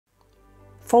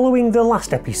Following the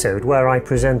last episode where I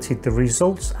presented the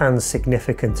results and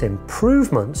significant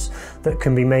improvements that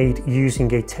can be made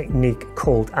using a technique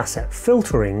called asset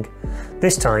filtering,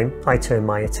 this time I turn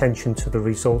my attention to the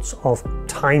results of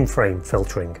time frame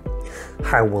filtering.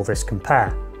 How will this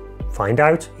compare? Find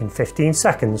out in 15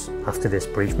 seconds after this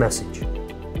brief message.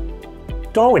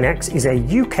 Darwinex is a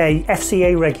UK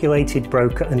FCA regulated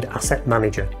broker and asset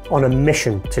manager on a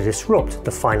mission to disrupt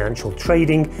the financial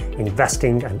trading,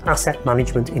 investing and asset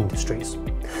management industries.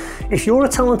 If you're a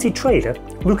talented trader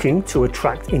looking to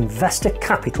attract investor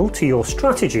capital to your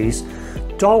strategies,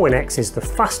 Darwinex is the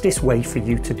fastest way for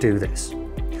you to do this.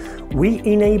 We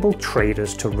enable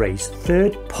traders to raise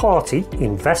third-party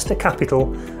investor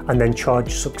capital and then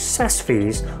charge success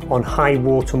fees on high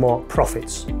watermark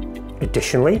profits.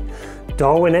 Additionally,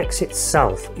 Darwinex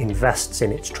itself invests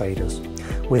in its traders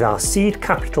with our seed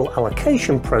capital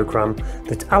allocation program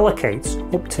that allocates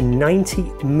up to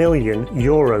 90 million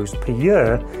euros per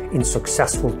year in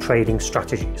successful trading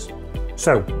strategies.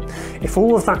 So, if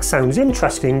all of that sounds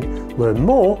interesting, learn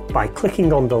more by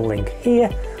clicking on the link here,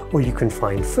 or you can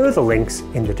find further links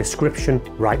in the description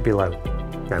right below.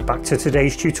 Now back to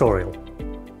today's tutorial.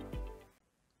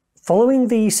 Following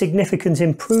the significant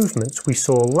improvements we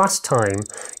saw last time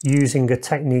using a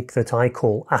technique that I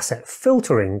call asset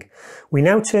filtering, we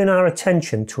now turn our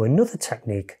attention to another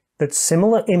technique that's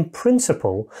similar in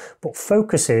principle but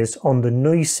focuses on the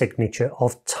noise signature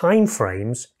of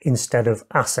timeframes instead of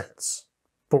assets.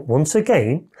 But once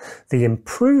again, the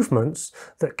improvements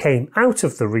that came out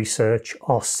of the research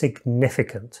are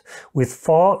significant, with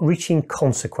far-reaching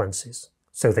consequences,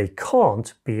 so they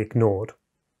can't be ignored.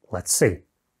 Let's see.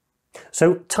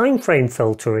 So time frame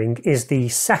filtering is the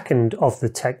second of the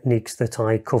techniques that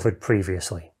I covered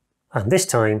previously. And this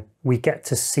time we get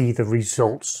to see the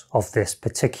results of this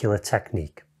particular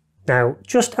technique. Now,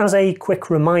 just as a quick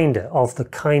reminder of the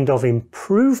kind of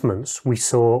improvements we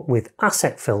saw with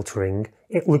asset filtering,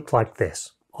 it looked like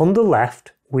this. On the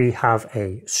left, we have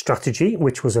a strategy,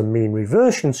 which was a mean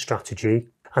reversion strategy,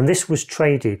 and this was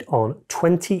traded on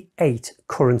 28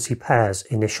 currency pairs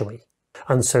initially.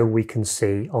 And so we can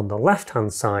see on the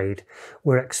left-hand side,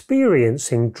 we're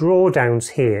experiencing drawdowns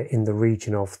here in the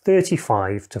region of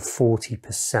 35 to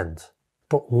 40%.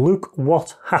 But look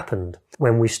what happened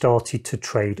when we started to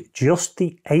trade just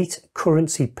the 8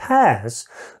 currency pairs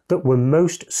that were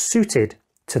most suited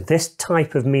to this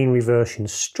type of mean reversion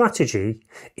strategy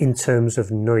in terms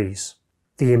of noise.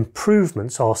 The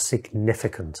improvements are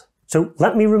significant. So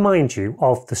let me remind you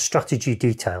of the strategy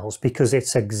details, because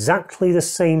it's exactly the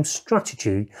same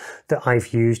strategy that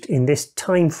I've used in this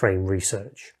time frame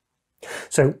research.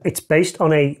 So it's based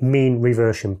on a mean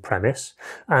reversion premise,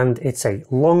 and it's a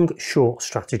long-short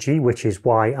strategy, which is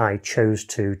why I chose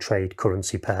to trade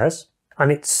currency pairs.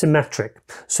 And it's symmetric,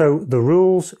 so the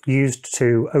rules used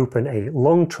to open a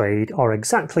long trade are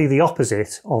exactly the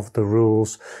opposite of the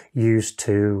rules used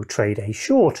to trade a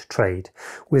short trade,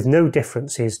 with no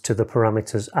differences to the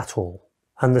parameters at all.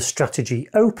 And the strategy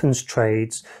opens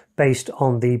trades based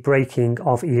on the breaking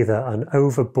of either an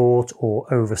overbought or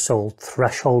oversold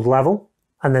threshold level,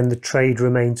 and then the trade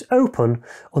remains open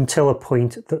until a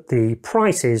point that the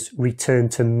prices return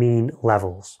to mean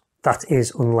levels. That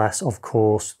is unless, of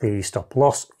course, the stop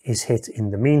loss is hit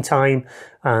in the meantime,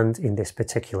 and in this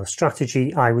particular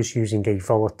strategy I was using a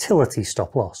volatility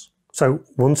stop loss. So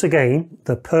once again,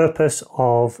 the purpose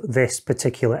of this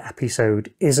particular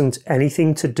episode isn't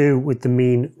anything to do with the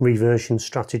mean reversion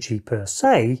strategy per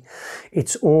se,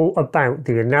 it's all about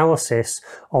the analysis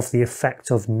of the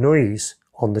effect of noise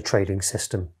on the trading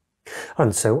system.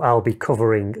 And so I'll be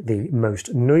covering the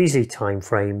most noisy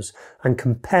timeframes and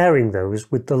comparing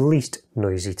those with the least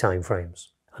noisy timeframes.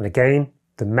 And again,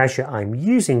 the measure I'm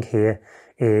using here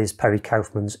is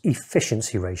Kaufman's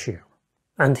Efficiency Ratio.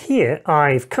 And here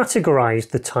I've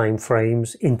categorized the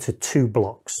timeframes into 2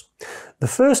 blocks. The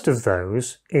first of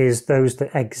those is those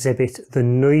that exhibit the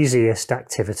noisiest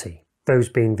activity, those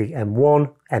being the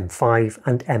M1, M5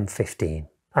 and M15.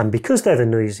 And because they're the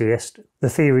noisiest, the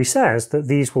theory says that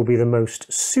these will be the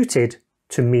most suited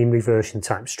to mean reversion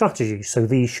type strategies, so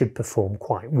these should perform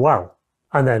quite well.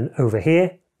 And then over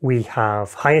here, we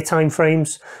have higher time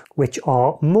frames, which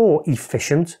are more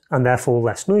efficient and therefore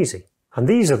less noisy. And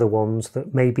these are the ones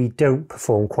that maybe don't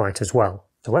perform quite as well.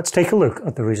 So let's take a look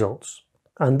at the results.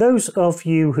 And those of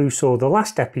you who saw the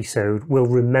last episode will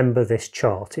remember this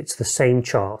chart. It's the same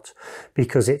chart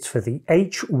because it's for the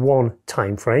H1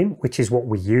 time frame, which is what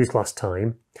we used last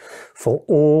time, for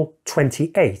all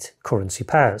 28 currency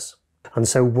pairs. And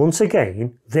so once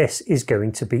again, this is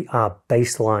going to be our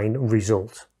baseline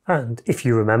result. And if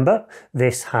you remember,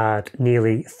 this had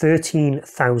nearly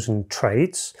 13,000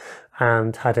 trades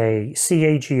and had a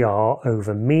CAGR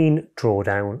over mean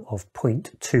drawdown of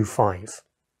 0.25.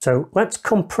 So let's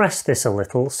compress this a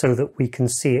little so that we can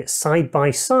see it side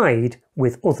by side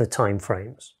with other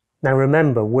timeframes. Now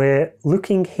remember, we're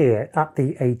looking here at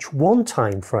the H1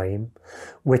 timeframe,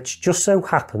 which just so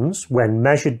happens, when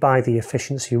measured by the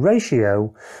efficiency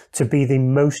ratio, to be the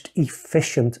most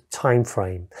efficient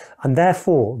timeframe, and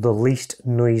therefore the least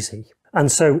noisy.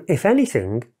 And so, if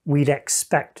anything, we'd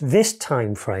expect this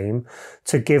timeframe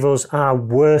to give us our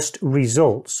worst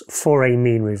results for a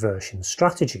mean reversion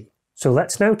strategy. So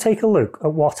let's now take a look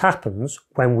at what happens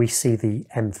when we see the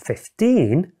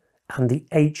M15 and the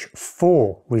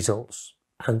H4 results.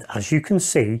 And as you can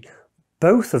see,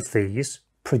 both of these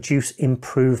produce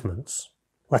improvements.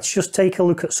 Let's just take a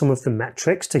look at some of the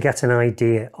metrics to get an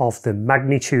idea of the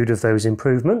magnitude of those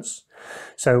improvements.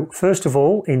 So first of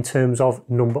all, in terms of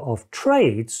number of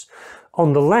trades,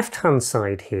 on the left-hand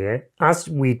side here, as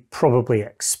we'd probably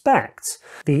expect,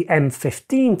 the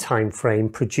M15 timeframe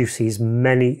produces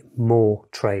many more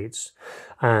trades.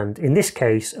 And in this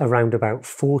case, around about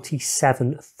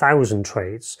 47,000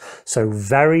 trades. So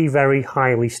very, very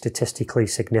highly statistically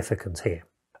significant here.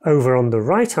 Over on the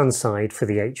right-hand side for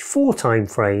the H4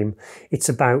 timeframe, it's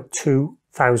about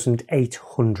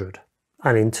 2,800.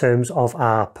 And in terms of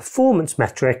our performance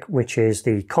metric, which is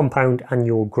the compound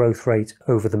annual growth rate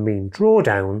over the mean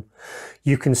drawdown,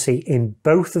 you can see in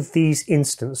both of these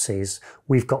instances,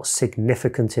 we've got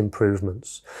significant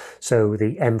improvements. So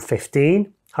the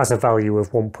M15 has a value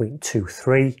of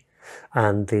 1.23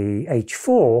 and the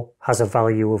H4 has a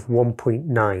value of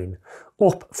 1.9,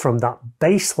 up from that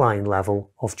baseline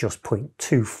level of just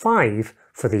 0.25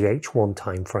 for the H1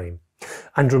 timeframe.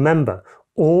 And remember,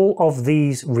 all of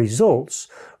these results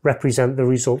represent the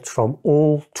results from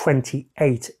all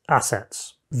 28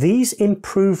 assets. These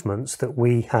improvements that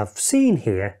we have seen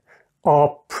here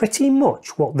are pretty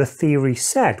much what the theory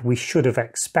said we should have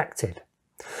expected.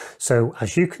 So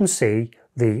as you can see,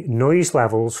 the noise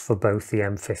levels for both the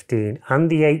M15 and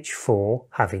the H4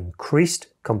 have increased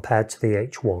compared to the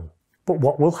H1. But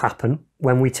what will happen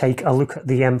when we take a look at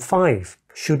the M5?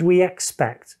 Should we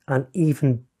expect an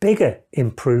even bigger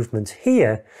improvement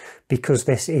here because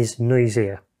this is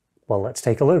noisier? Well, let's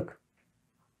take a look.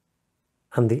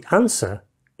 And the answer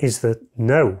is that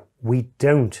no, we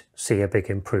don't see a big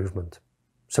improvement.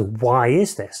 So why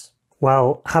is this?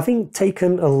 Well, having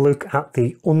taken a look at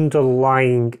the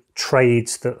underlying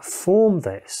trades that form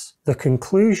this, the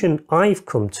conclusion I've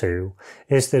come to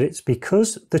is that it's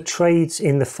because the trades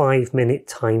in the 5-minute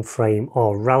time frame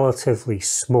are relatively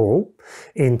small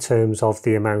in terms of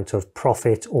the amount of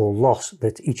profit or loss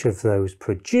that each of those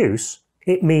produce.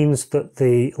 It means that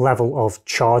the level of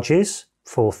charges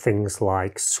for things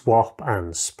like swap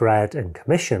and spread and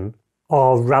commission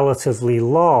are relatively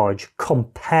large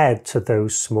compared to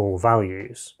those small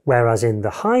values, whereas in the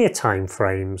higher time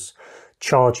frames,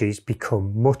 charges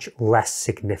become much less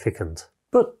significant.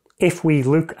 But if we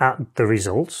look at the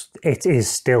results, it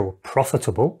is still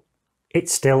profitable. It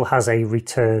still has a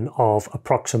return of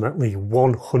approximately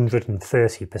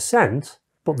 130%,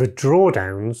 but the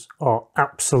drawdowns are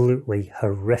absolutely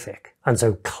horrific. And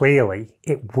so clearly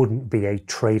it wouldn't be a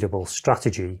tradable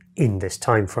strategy in this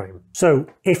time frame. So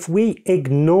if we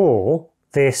ignore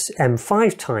this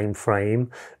M5 time frame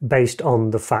based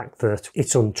on the fact that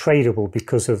it's untradable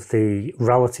because of the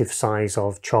relative size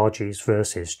of charges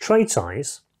versus trade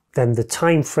size, then the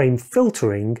time frame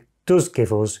filtering does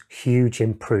give us huge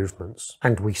improvements.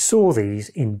 And we saw these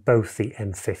in both the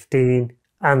M15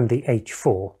 and the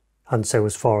H4. And so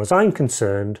as far as I'm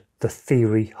concerned, the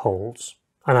theory holds.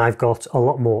 And I've got a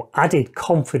lot more added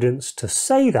confidence to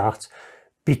say that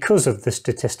because of the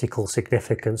statistical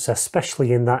significance,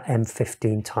 especially in that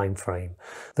M15 timeframe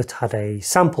that had a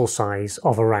sample size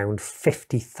of around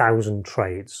 50,000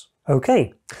 trades.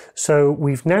 Okay, so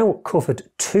we've now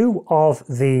covered 2 of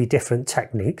the different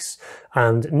techniques,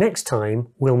 and next time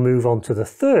we'll move on to the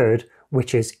third,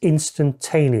 which is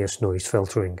instantaneous noise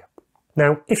filtering.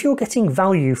 Now, if you're getting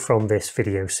value from this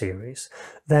video series,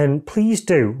 then please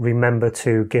do remember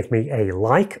to give me a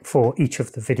like for each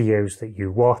of the videos that you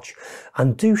watch,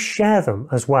 and do share them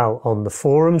as well on the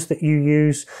forums that you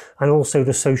use and also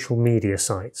the social media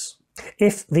sites.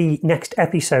 If the next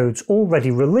episode's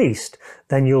already released,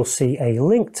 then you'll see a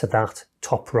link to that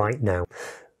top right now.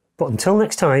 But until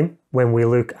next time, when we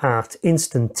look at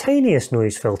instantaneous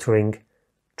noise filtering,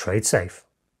 trade safe.